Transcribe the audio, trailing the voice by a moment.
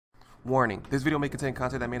Warning, this video may contain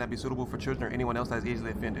content that may not be suitable for children or anyone else that is easily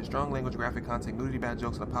offended. Strong language, graphic content, nudity, bad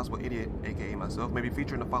jokes, and a possible idiot, aka myself, may be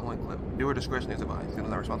featured in the following clip. Viewer discretion is advised. It is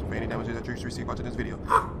not responsible for any damages that you receive watching this video.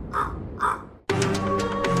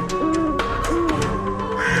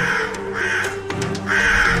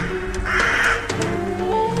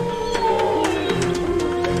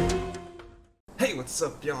 Hey, what's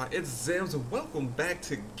up, y'all? It's Zems, and welcome back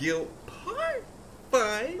to Gylt Part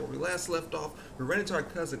 5. Where we last left off, we ran into our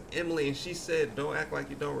cousin Emily, and she said, "Don't act like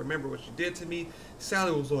you don't remember what you did to me."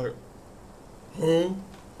 Sally was like, "Huh?"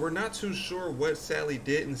 We're not too sure what Sally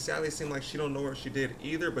did, and Sally seemed like she don't know what she did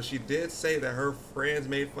either, but she did say that her friends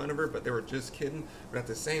made fun of her, but they were just kidding. But at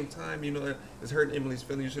the same time, you know, it's hurting Emily's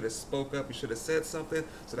feelings. You should have spoke up. You should have said something.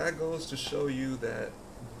 So that goes to show you that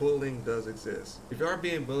bullying does exist. If you are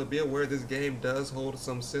being bullied, be aware this game does hold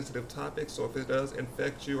some sensitive topics, so if it does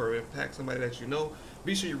infect you or impact somebody that you know,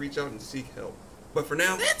 be sure you reach out and seek help. But for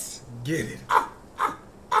now, let's get it.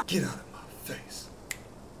 Get out of my face.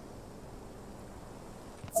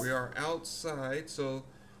 We are outside, so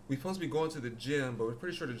we're supposed to be going to the gym, but we're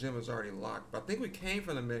pretty sure the gym is already locked. But I think we came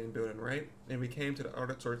from the main building, right? And we came to the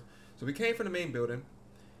auditorium. So we came from the main building,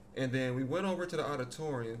 and then we went over to the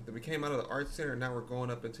auditorium. Then we came out of the art center, and now we're going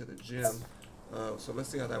up into the gym. So let's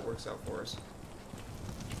see how that works out for us.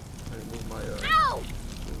 Let me move my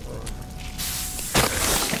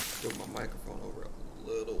move my microphone over a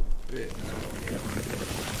little bit.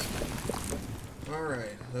 All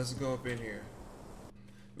right, let's go up in here.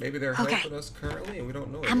 Maybe they're helping us currently, and we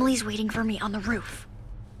don't know. Emily's waiting for me on the roof.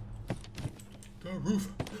 The roof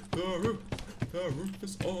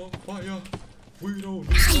is on fire. We don't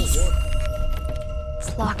need no water.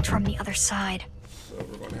 It's locked from the other side. So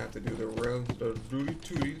we're gonna have to do the duty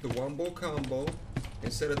tooty, the wombo combo,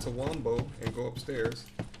 and set it to wombo and go upstairs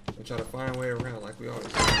and try to find a way around like we always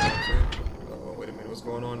do. Oh, wait a minute, what's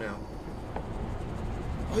going on now?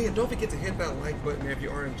 Oh yeah, don't forget to hit that like button if you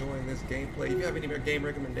are enjoying this gameplay. If you have any more game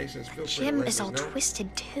recommendations, feel free to let Jim us is all know.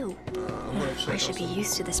 twisted too. I'm gonna check I should be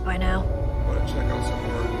used to this by now. I'm gonna check out some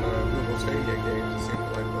more Google Stadia games and see if we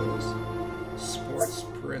like those. Sports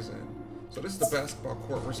prison. So this is the basketball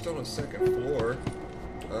court. We're still on the second floor.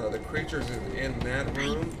 The creatures in that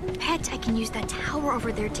room. I bet I can use that tower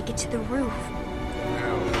over there to get to the roof.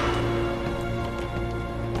 Wow.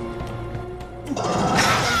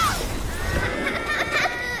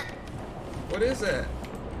 What is that?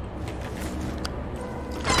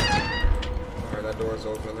 Alright, that door is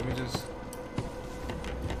open. Let me just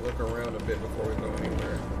look around a bit before we go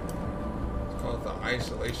anywhere. It's called the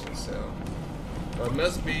isolation cell. It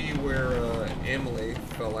must be where Emily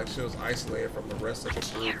felt like she was isolated from the rest of the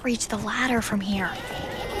group. Can't reach the ladder from here.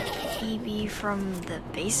 Maybe from the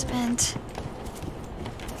basement?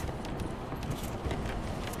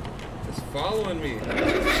 It's following me.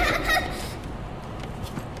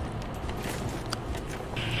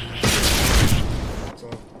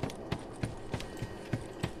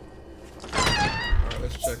 Alright,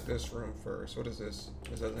 let's check this room first. What is this?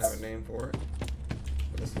 This doesn't have a name for it.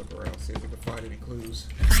 Let's look around, see if we can find any clues.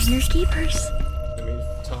 Finders keepers. Let me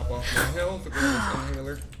top off my health and go with this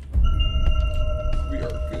inhaler. We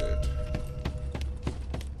are good.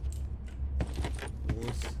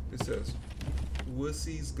 It says,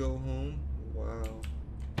 "Wussies go home." Wow.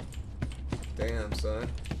 Damn, son.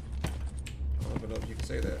 I don't even know if you can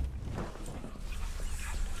say that.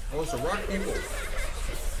 Oh, it's a rock people.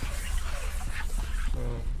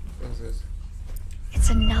 Oh, what is this? It's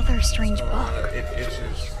another strange book. It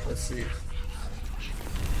itches. Let's see.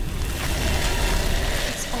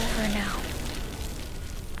 It's over now.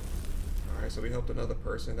 Alright, so we helped another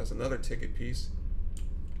person. That's another ticket piece.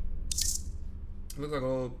 It looks like an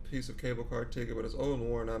old piece of cable car ticket, but it's old and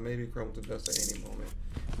worn out, maybe crumbled to dust at any moment.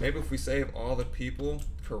 Maybe if we save all the people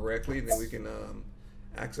correctly, then we can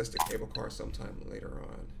access the cable car sometime later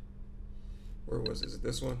on. Where was it? Is it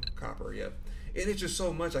this one? Copper, yep. It itches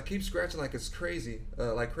so much, I keep scratching like it's crazy,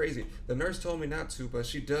 like crazy. The nurse told me not to, but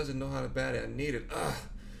she doesn't know how bad I need it. Ugh,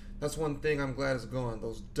 that's one thing I'm glad is gone.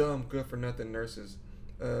 Those dumb, good-for-nothing nurses.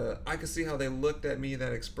 I could see how they looked at me,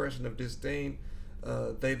 that expression of disdain.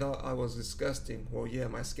 They thought I was disgusting. Well, yeah,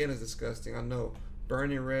 my skin is disgusting, I know.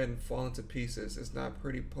 Burning red and falling to pieces. It's not a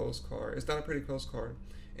pretty postcard. It's not a pretty postcard,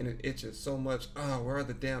 and it itches so much. Where are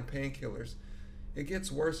the damn painkillers? It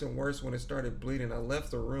gets worse and worse when it started bleeding. I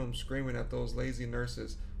left the room screaming at those lazy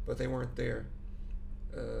nurses, but they weren't there.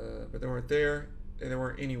 And they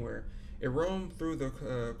weren't anywhere. I roamed through the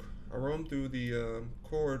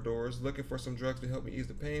corridors looking for some drugs to help me ease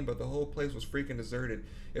the pain, but the whole place was freaking deserted.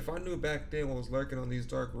 If I knew back then what was lurking on these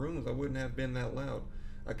dark rooms, I wouldn't have been that loud.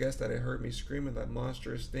 I guess that it heard me screaming that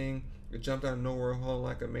monstrous thing It jumped out of nowhere, hauling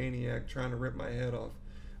like a maniac, trying to rip my head off.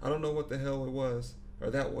 I don't know what the hell it was, or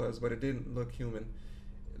that was, but it didn't look human.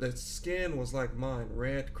 The skin was like mine,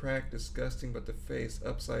 red, cracked, disgusting, but the face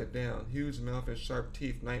upside down, huge mouth and sharp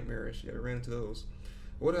teeth, nightmarish. Yet I ran into those.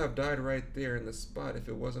 I would have died right there in the spot if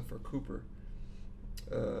it wasn't for Cooper,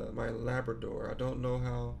 my Labrador. I don't know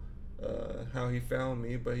how he found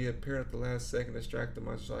me, but he appeared at the last second, distracted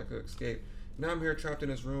me so I could escape. Now I'm here trapped in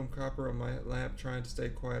this room, Copper on my lap, trying to stay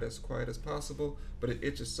quiet as possible, but it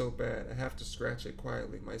itches so bad. I have to scratch it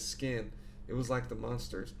quietly. My skin, it was like the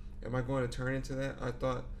monsters. Am I going to turn into that? I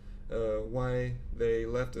thought why they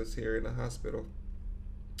left us here in the hospital.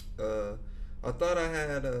 I thought I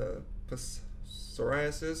had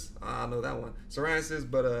psoriasis. I know that one.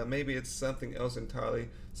 Psoriasis, but maybe it's something else entirely.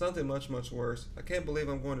 Something much, much worse. I can't believe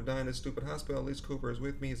I'm going to die in this stupid hospital. At least Cooper is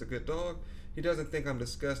with me. He's a good dog. He doesn't think I'm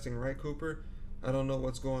disgusting, right, Cooper? I don't know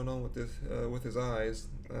what's going on with this, with his eyes.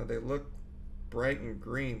 They look bright and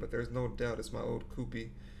green, but there's no doubt it's my old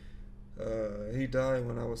Coopy. He died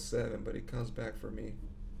when I was 7, but he comes back for me.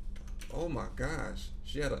 Oh my gosh,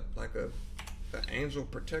 she had an angel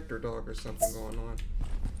protector dog or something going on.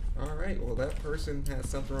 All right, well that person had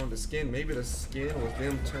something on the skin. Maybe the skin was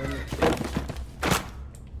them turning.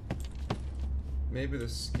 Maybe the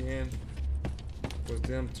skin was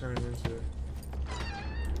them turning into.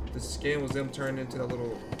 The skin was them turning into that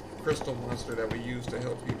little crystal monster that we use to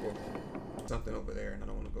help people. Something over there, and I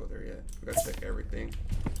don't want to go there yet. We gotta check everything.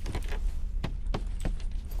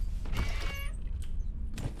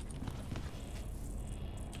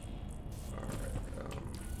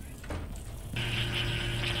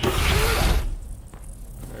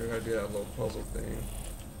 Do that little puzzle thing.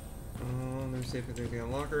 Let me see if there's anything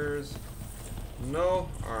on lockers. No.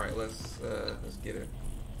 All right, let's get it.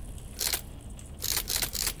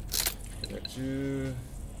 Got you.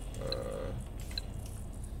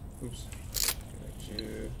 Oops. Got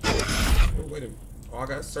you. Oh, wait a minute. Oh, I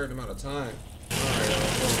got a certain amount of time. All right.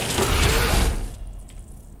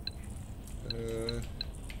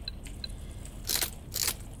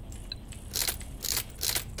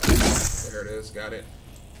 There it is. Got it.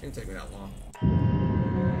 Didn't take me that long.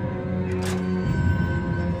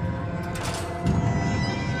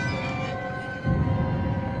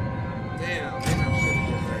 Damn, I should have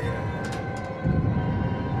did that, yeah.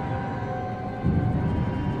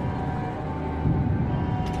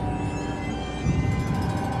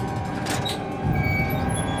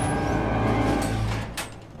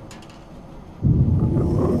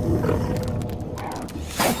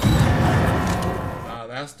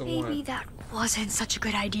 That's the one. Maybe that wasn't such a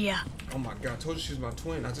good idea. Oh my god, I told you she was my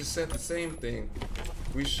twin. I just said the same thing.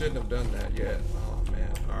 We shouldn't have done that yet. Oh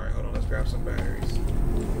man. Alright, hold on, let's grab some batteries.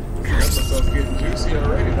 The episode's getting juicy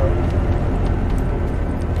already though.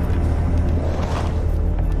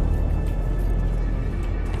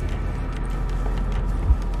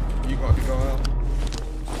 You about to go out?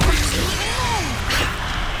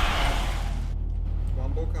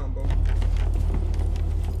 Combo.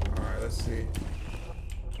 Alright, let's see.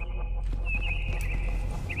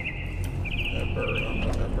 That bird, I don't know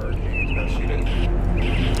what that bird means. Gotta shoot it. I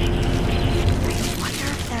wonder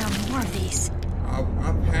if there are more of these.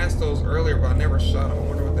 I passed those earlier, but I never shot them. I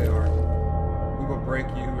wonder what they are. We will break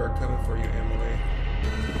you. We are coming for you, Emily.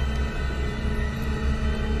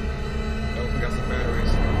 Oh, we got some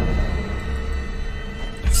batteries.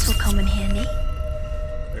 This will come in handy.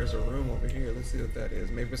 There's a room over here. Let's see what that is.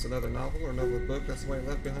 Maybe it's another novel or another book that somebody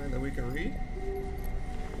left behind that we can read.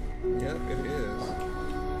 Yep, it is.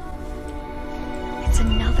 It's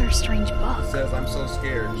another strange book. It says, I'm so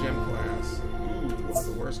scared, gym class. Ooh, one of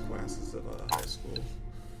the worst classes of high school.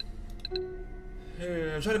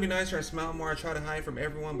 I'm trying to be nicer and smile more. I try to hide from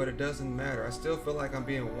everyone, but it doesn't matter. I still feel like I'm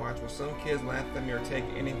being watched. When some kids laugh at me or take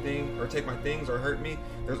anything, or take my things or hurt me,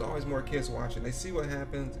 there's always more kids watching. They see what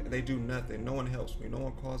happens, and they do nothing. No one helps me. No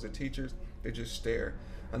one calls the teachers. They just stare.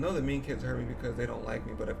 I know the mean kids hurt me because they don't like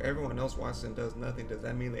me, but if everyone else watches and does nothing, does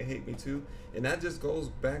that mean they hate me too? And that just goes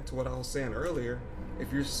back to what I was saying earlier.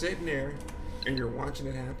 If you're sitting there and you're watching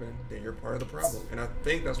it happen, then you're part of the problem. And I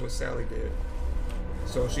think that's what Sally did.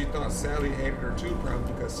 So she thought Sally hated her too,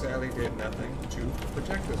 probably because Sally did nothing to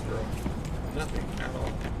protect this girl. Nothing at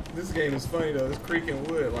all. This game is funny though. It's creaking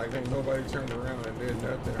wood. Like ain't nobody turned around and did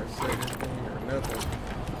nothing or said anything or nothing.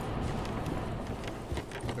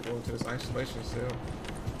 I'm about to go into this isolation cell.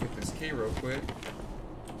 Get this key real quick.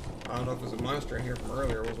 I don't know if there's a monster in here from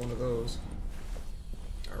earlier. It was one of those.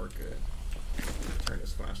 Alright, we're good. Turn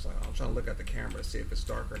this flashlight on. I'm trying to look at the camera to see if it's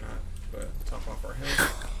dark or not. But top off our head.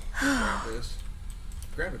 Grab this.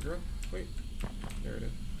 Grab it, girl. Wait. There it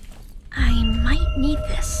is. I might need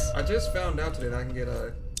this. I just found out today that I can get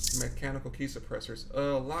Mechanical key suppressors.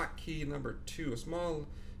 Lock key number 2. A small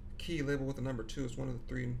key labeled with the number 2 is one of the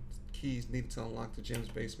 3 keys needed to unlock the gem's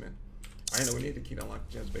basement. I know we need the key to unlock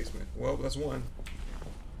the gem's basement. Well, that's one.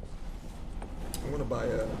 I want to buy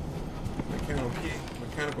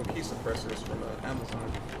mechanical key suppressors from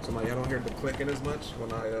Amazon. So I don't hear the clicking as much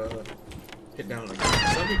when I hit down on the key.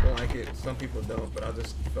 Some people like it, some people don't, but I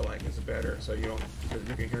just feel like it's better. So you don't, because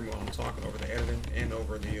you can hear me when I'm talking over the editing and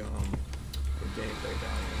over the gameplay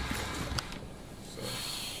volume. So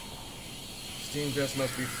Steam just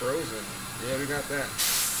must be frozen. Yeah, we got that.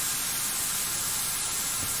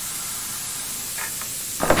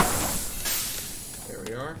 There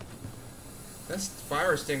we are. That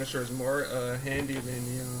fire extinguisher is more handy than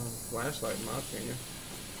the flashlight, in my opinion.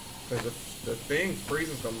 Because the thing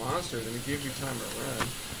freezes the monsters and it gives you time to run.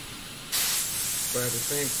 But at the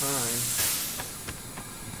same time,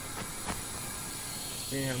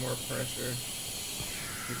 you have more pressure.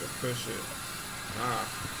 You can push it.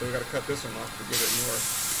 So we gotta cut this one off to give it more.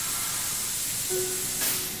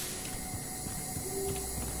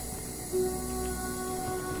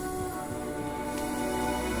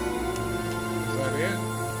 Is that it?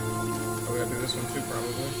 Oh, we gotta do this one too,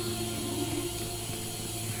 probably.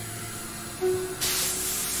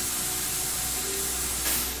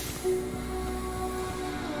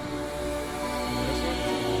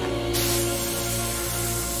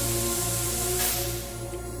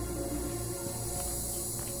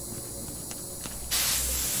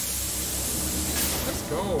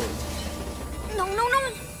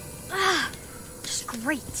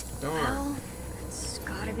 Great. Darn. Well, it's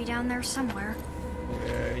gotta be down there somewhere.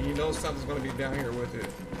 Yeah, you know something's gonna be down here with it.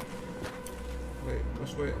 Wait,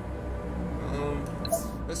 which way?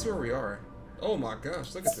 Let's see where we are. Oh my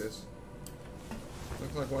gosh, look at this.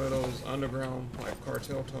 Looks like one of those underground, like,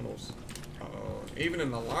 cartel tunnels. Uh-oh. Even in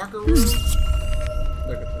the locker room?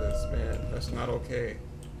 Look at this, man. That's not okay.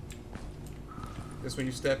 This when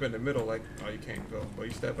you step in the middle, like, oh, you can't go. But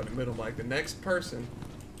you step in the middle, like, the next person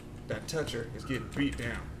that toucher is getting beat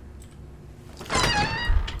down.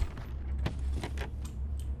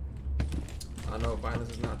 I know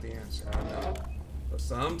violence is not the answer, I know. But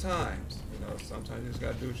sometimes, sometimes you just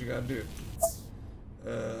gotta do what you gotta do.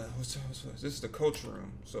 What's this is the coach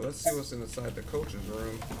room. So let's see what's inside the coach's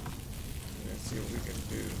room. And see what we can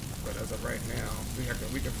do. But as of right now,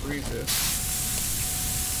 we can freeze this.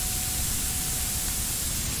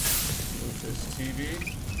 Move this TV.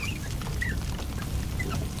 I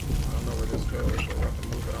don't know where this goes, but we'll have to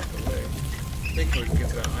move it out the way. I think we can get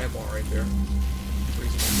to that eyeball right there.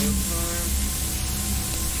 Freeze it one more time.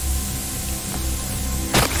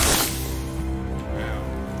 Wow.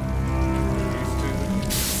 These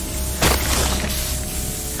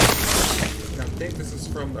two. I think this is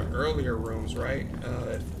from the earlier rooms, right?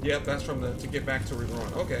 Yep, that's from to get back to where we're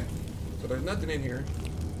going. Okay. So there's nothing in here.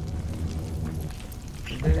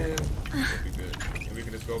 And then we'll be good. And we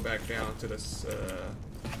can just go back down to this,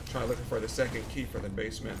 try looking for the second key for the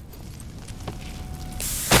basement.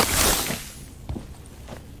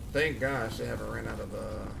 Thank gosh they haven't ran out of,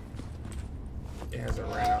 it hasn't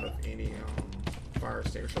ran out of any fire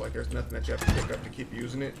extinguisher. Like there's nothing that you have to pick up to keep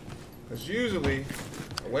using it. Because usually,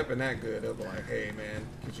 a weapon that good, they'll be like, hey man,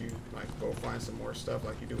 could you like go find some more stuff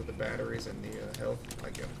like you do with the batteries and the health?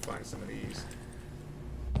 Like you have to find some of these.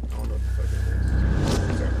 I don't know what the fuck it is.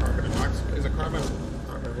 Is that carbon monoxide? Is it carbon,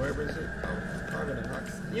 whatever is it? Oh, carbon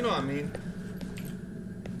monoxide. You know what I mean.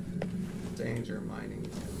 Danger, mining,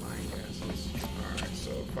 and mine gases. Alright,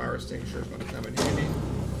 so fire extinguisher is going to come in handy.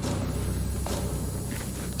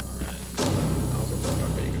 Alright. I was looking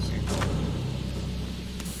up there, you can see.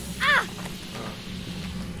 Ah!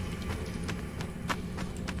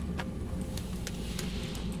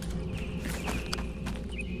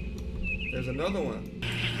 There's another one.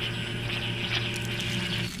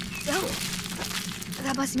 Oh,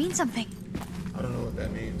 that must mean something. I don't know what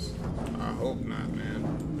that means. I hope not, man.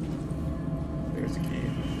 There's the key.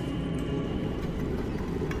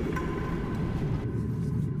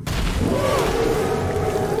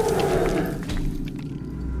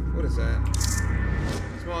 What is that?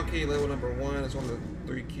 Small key, level number 1. It's one of the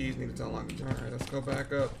 3 keys needed to unlock the door. Alright, let's go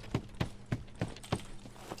back up.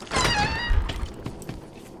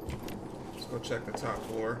 Let's go check the top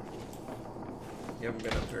floor. You haven't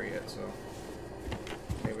been up there yet, so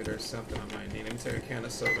maybe there's something I might need. Let me take a can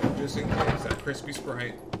of soda, just in case. That crispy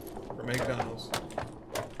Sprite from McDonald's. So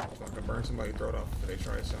I can burn somebody, throw it off if they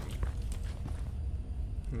try something.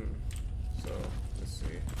 So, let's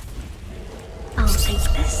see. I'll take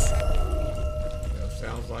this. Yeah,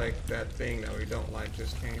 sounds like that thing that we don't like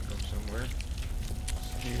just came from somewhere.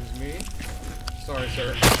 Excuse me. Sorry,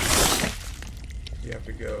 sir. you have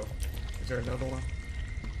to go. Is there another one?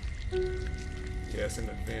 Yeah, it's in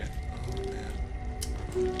the vent. Oh man.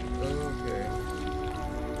 Okay.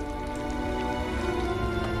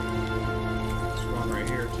 There's one right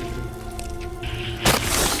here too.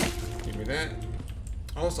 Give me that.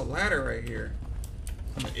 Oh, it's a ladder right here.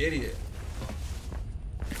 I'm an idiot.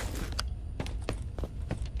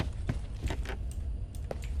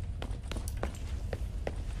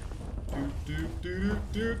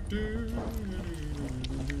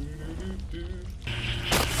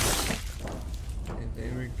 And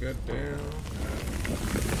then we go down.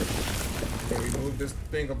 And we move this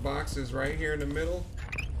thing of boxes right here in the middle.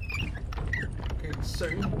 Okay, so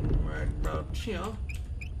right about here.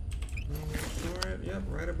 Right, yep,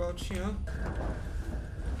 right about here.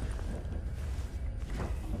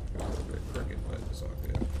 A little bit crooked, but it's all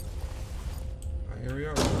good. Alright, here we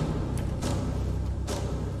are.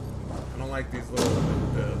 I don't like these little.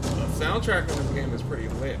 The soundtrack on this game is pretty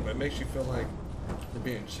lit, but it makes you feel like you're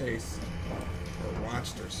being chased or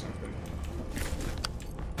watched or something.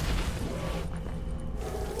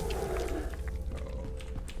 Uh-oh.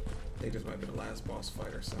 They just might be the last boss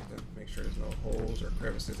fight or something. Make sure there's no holes or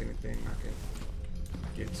crevices, anything I can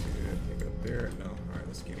get to. Pick up there. No. Alright,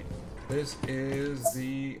 let's get it. This is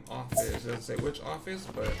the office. It doesn't say which office,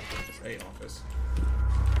 but it's a office.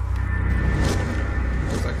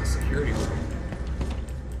 Looks like a security room.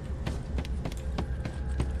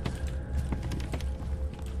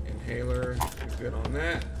 Inhaler, you're good on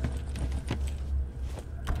that.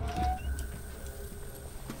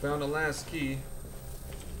 Found the last key.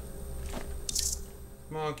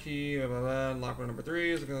 Small key, blah, blah, blah. Lock number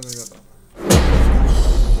 3 is going to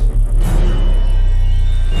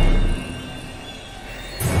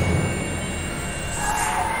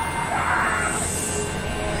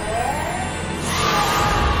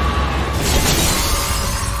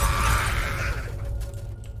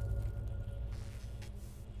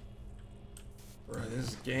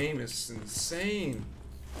is insane.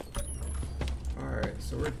 Alright,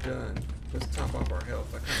 so we're done. Let's top off our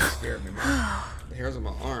health. That kind of scared me. The hairs on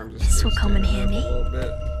my arm just this will come in handy. A little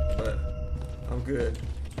bit, but I'm good.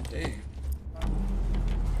 Dang.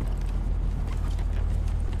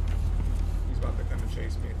 He's about to come and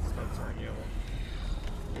chase me. It's about to turn yellow.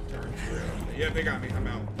 It turns red. Yeah, they got me. I'm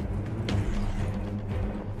out.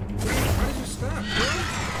 Why did you stop, bro?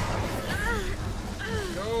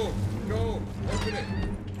 Go, go, open it.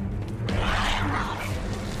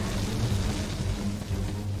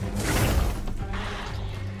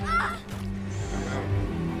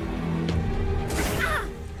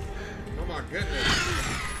 Oh my goodness.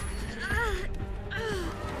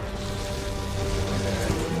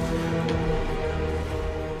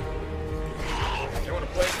 You wanna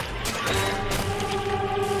play?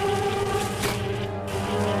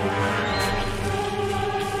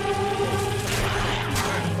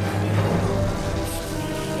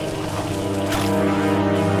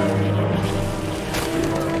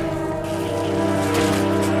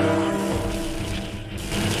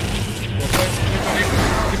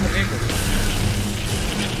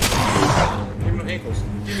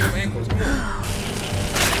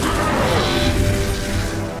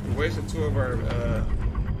 Two of our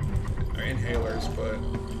inhalers, but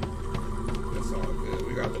that's all good.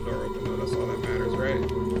 We got the door open though, that's all that matters, right?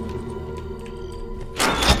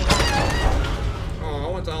 Oh, I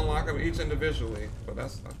want to unlock them each individually, but I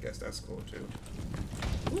guess that's cool too.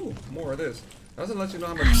 Ooh, more of this. Doesn't let you know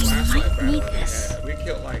how much flashlight battery we had. We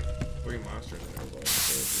killed like 3 monsters in there,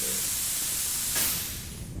 so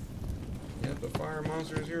yep, the fire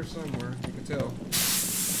monster is here somewhere, you can tell.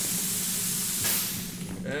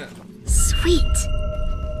 Yeah. Sweet.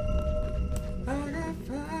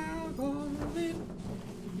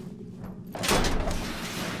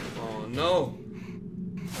 Oh no.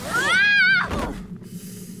 Ah!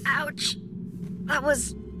 Ouch. That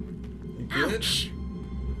was. You good? Ouch.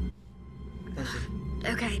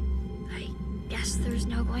 Okay. I guess there's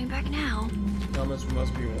no going back now. Helmets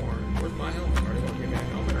must be worn. Where's my helmet? Are they gonna give me a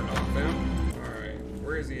helmet or not, fam? Alright.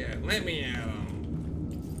 Where is he at? Let me at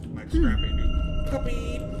him. Like Scrappy Doo.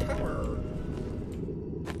 Puppy power.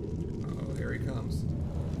 Uh-oh, here he comes.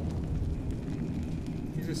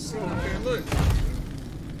 He's just sitting up there, look.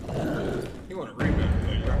 You want to rebound?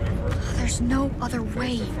 There's no other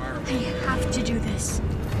way. I have to do this.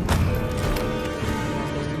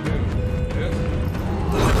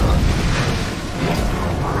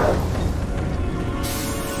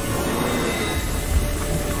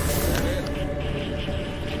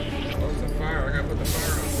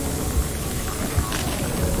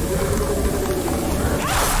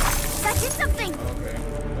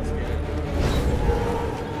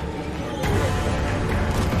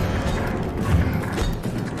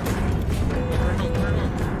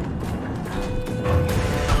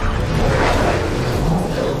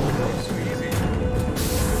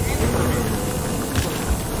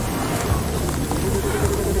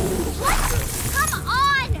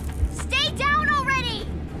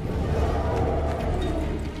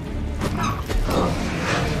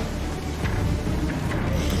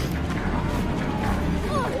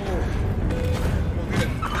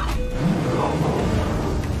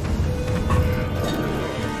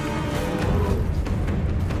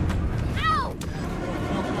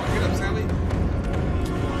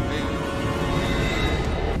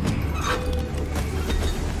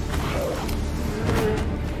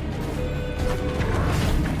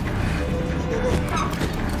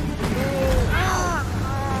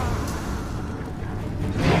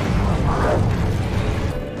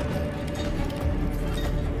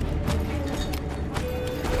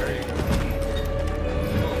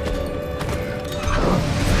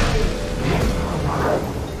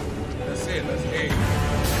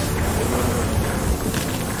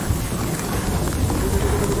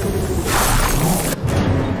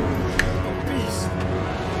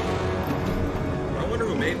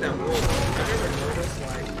 Have you ever noticed,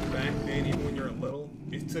 like, back then, even when you're little,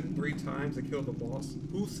 it took 3 times to kill the boss?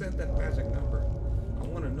 Who said that magic number? I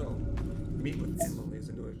want to know. Meet with Emily is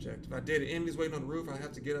a new objective. I did it. Emily's waiting on the roof. I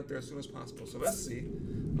have to get up there as soon as possible. So let's see.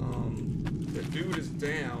 The dude is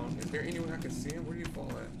down. Is there anyone I can see him? Where do you fall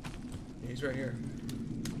at? Yeah, he's right here.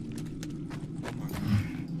 Oh my god.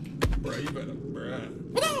 Bruh, you better. Bruh.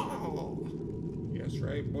 Oh! Yes,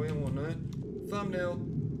 right. Boy, I want nut. Thumbnail.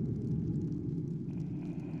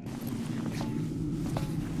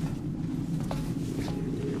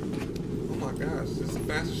 Oh my gosh. This is the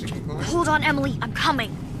fastest she can climb. Hold on, Emily. I'm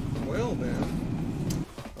coming. Well then.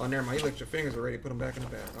 Oh, never mind. You licked your fingers already. Put them back in the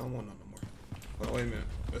bag. I don't want none no more. Oh, wait a minute.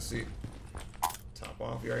 Let's see. Top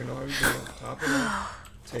off. You already know how you're doing. Top it off.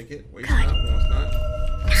 Take it. Waste not. Once not.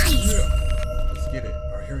 Nice. Yeah. Let's get it.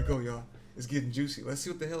 All right, here we go, y'all. It's getting juicy. Let's see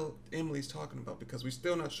what the hell Emily's talking about because we're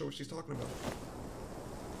still not sure what she's talking about. Oh,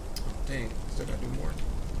 dang. Still gotta do more.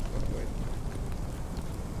 Oh, wait.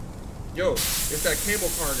 Yo, it's that cable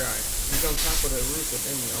car guy. He's on top of the roof with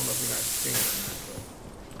Emily. I don't know if you guys seen him or not, but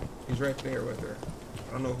he's right there with her.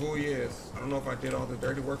 I don't know who he is. I don't know if I did all the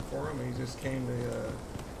dirty work for him and he just came to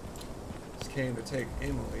take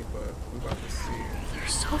Emily, but we about to see it. You're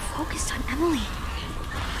so focused on Emily.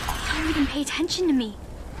 You don't even pay attention to me.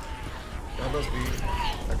 That must be,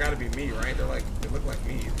 that gotta be me, right? They look like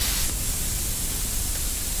me.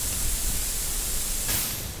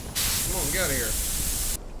 Come on, get out of here.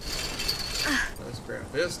 Let's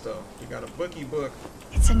grab this though. We got a bookie book.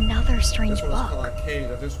 It's another strange This one's book. called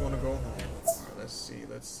Cage. I just want to go home. Alright, let's see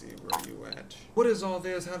where you at. What is all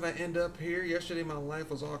this? How did I end up here? Yesterday my life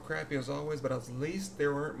was all crappy as always, but at least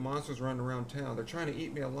there weren't monsters running around town. They're trying to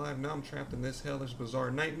eat me alive. Now I'm trapped in this hellish, bizarre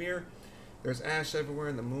nightmare. There's ash everywhere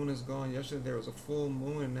and the moon is gone. Yesterday there was a full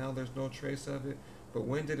moon and now there's no trace of it. But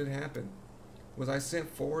when did it happen? Was I sent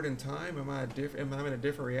forward in time? Am I in a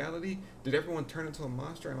different reality? Did everyone turn into a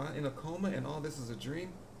monster? Am I in a coma and all this is a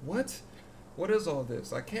dream? What? What is all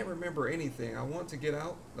this? I can't remember anything. I want to get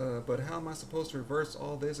out, but how am I supposed to reverse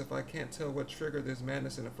all this if I can't tell what triggered this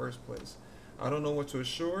madness in the first place? I don't know what to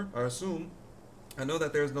assume. I know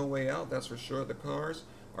that there's no way out, that's for sure. The cars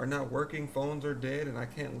are not working, phones are dead, and I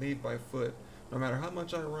can't leave by foot. No matter how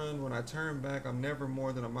much I run, when I turn back, I'm never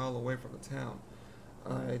more than a mile away from the town.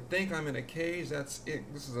 I think I'm in a cage. That's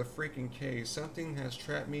it. This is a freaking cage. Something has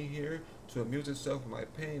trapped me here to amuse itself with my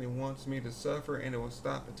pain. It wants me to suffer and it will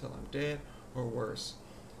stop until I'm dead or worse.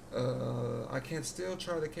 I can still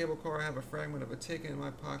try the cable car. I have a fragment of a ticket in my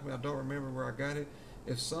pocket. I don't remember where I got it.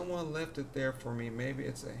 If someone left it there for me, maybe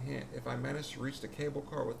it's a hint. If I manage to reach the cable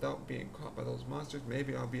car without being caught by those monsters,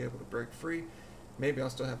 maybe I'll be able to break free. Maybe I'll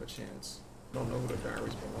still have a chance. Don't know who the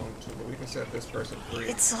diaries belong to, but we can set this person free.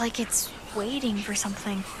 It's like it's waiting for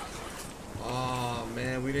something. Oh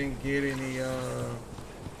man, we didn't get any oh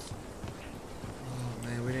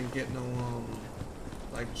man, we didn't get no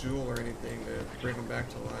like jewel or anything to bring him back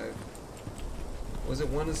to life. Was it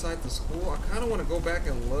one inside the school? I kinda wanna go back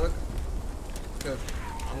and look because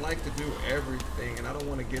I like to do everything and I don't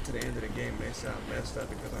want to get to the end of the game and they sound messed up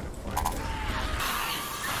because I didn't find it.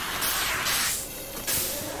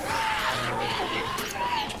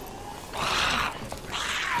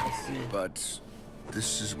 But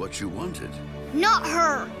this is what you wanted. Not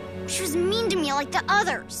her! She was mean to me like the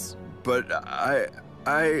others. But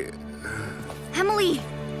Emily!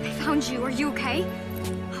 I found you. Are you okay?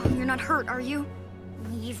 Oh, you're not hurt, are you?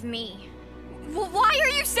 Leave me. Why are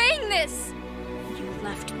you saying this? You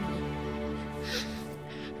left me.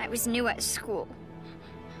 I was new at school.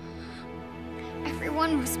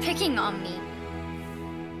 Everyone was picking on me.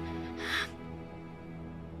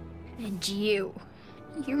 And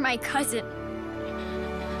you're my cousin.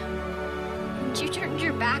 And you turned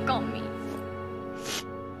your back on me.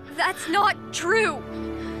 That's not true.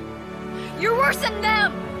 You're worse than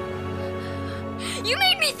them. You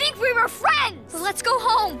made me think we were friends. Let's go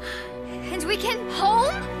home. And we can...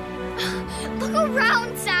 Home? Look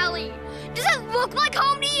around, Sally. Does it look like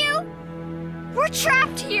home to you? We're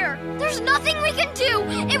trapped here. There's nothing we can do.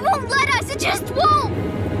 It won't let us. It just won't.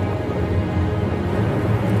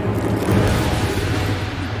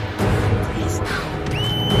 Please,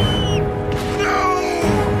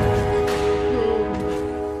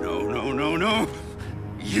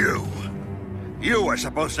 No. You were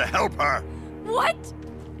supposed to help her. What?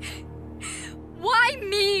 Why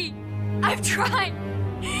me? I've tried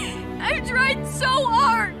so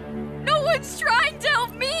hard. No one's trying to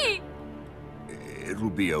help me. It'll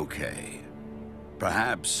be okay.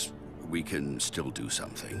 Perhaps we can still do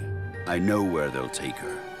something. I know where they'll take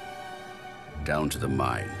her. Down to the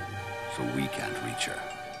mine, so we can't reach her.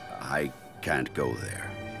 I can't go there.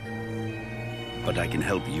 but I can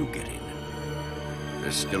help you get in.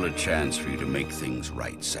 There's still a chance for you to make things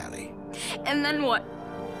right, Sally. And then what?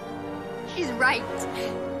 He's right.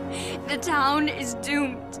 The town is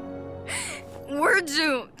doomed. We're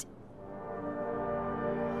doomed.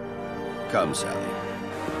 Come, Sally.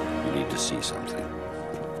 You need to see something.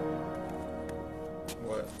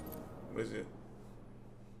 What? What is it?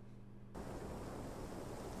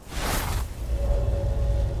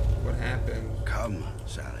 What happened? Come,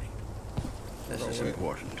 Sally. This is wait.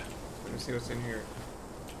 important. Let me see what's in here.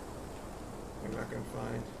 Maybe I can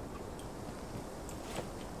find.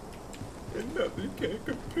 And nothing can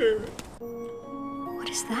compare it. What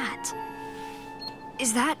is that?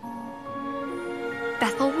 Is that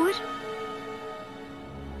Bethelwood?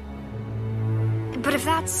 But if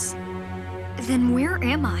that's... then where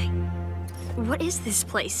am I? What is this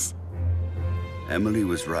place? Emily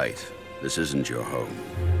was right. This isn't your home.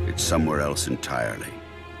 It's somewhere else entirely.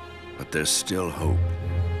 But there's still hope.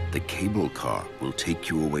 The cable car will take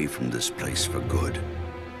you away from this place for good.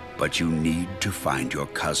 But you need to find your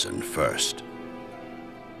cousin first.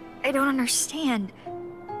 I don't understand.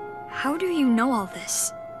 How do you know all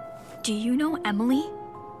this? Do you know Emily?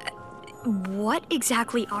 What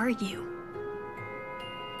exactly are you?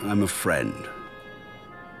 I'm a friend.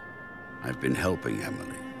 I've been helping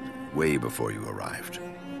Emily way before you arrived.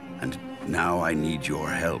 And now I need your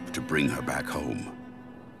help to bring her back home.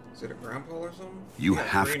 Is it a grandpa or something? You Yeah,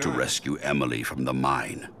 have green to eyes. rescue Emily from the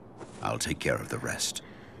mine. I'll take care of the rest.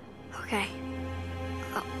 Okay.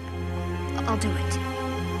 I'll do it.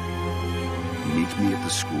 Meet me at the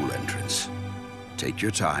school entrance. Take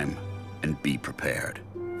your time and be prepared.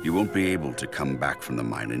 You won't be able to come back from the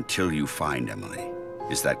mine until you find Emily.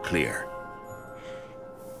 Is that clear?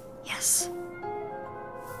 Yes.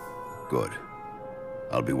 Good.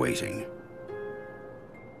 I'll be waiting.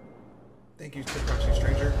 Thank you, Takashi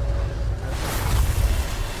Stranger.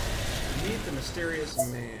 Meet the mysterious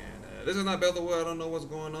man. This is not Bethelwood. I don't know what's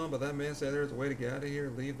going on, but that man said there's a way to get out of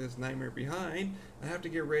here, leave this nightmare behind. I have to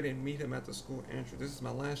get ready and meet him at the school entrance. This is my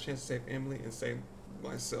last chance to save Emily and save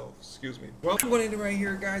myself. Excuse me. Well, I'm going to end it right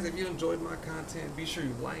here, guys. If you enjoyed my content, be sure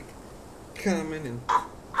you like, comment, and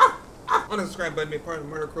on the subscribe button. Be part of the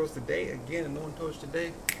Murder Crows today. Again, and no one told you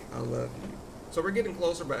today, I love you. So we're getting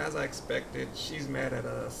closer, but as I expected, she's mad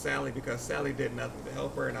at Sally because Sally did nothing to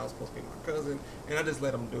help her, and I was supposed to be my cousin, and I just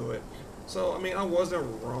let him do it. So, I mean, I wasn't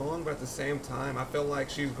wrong, but at the same time, I felt like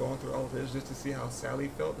she was going through all of this just to see how Sally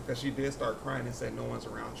felt, because she did start crying and said no one's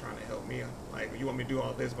around trying to help me. Like, you want me to do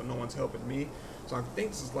all this, but no one's helping me. So I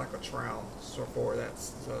think this is like a trial for that,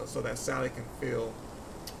 so that Sally can feel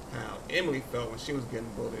how Emily felt when she was getting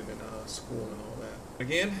bullied in school and all that.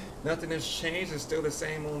 Again, nothing has changed. It's still the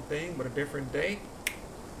same old thing, but a different day.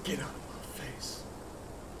 Get up.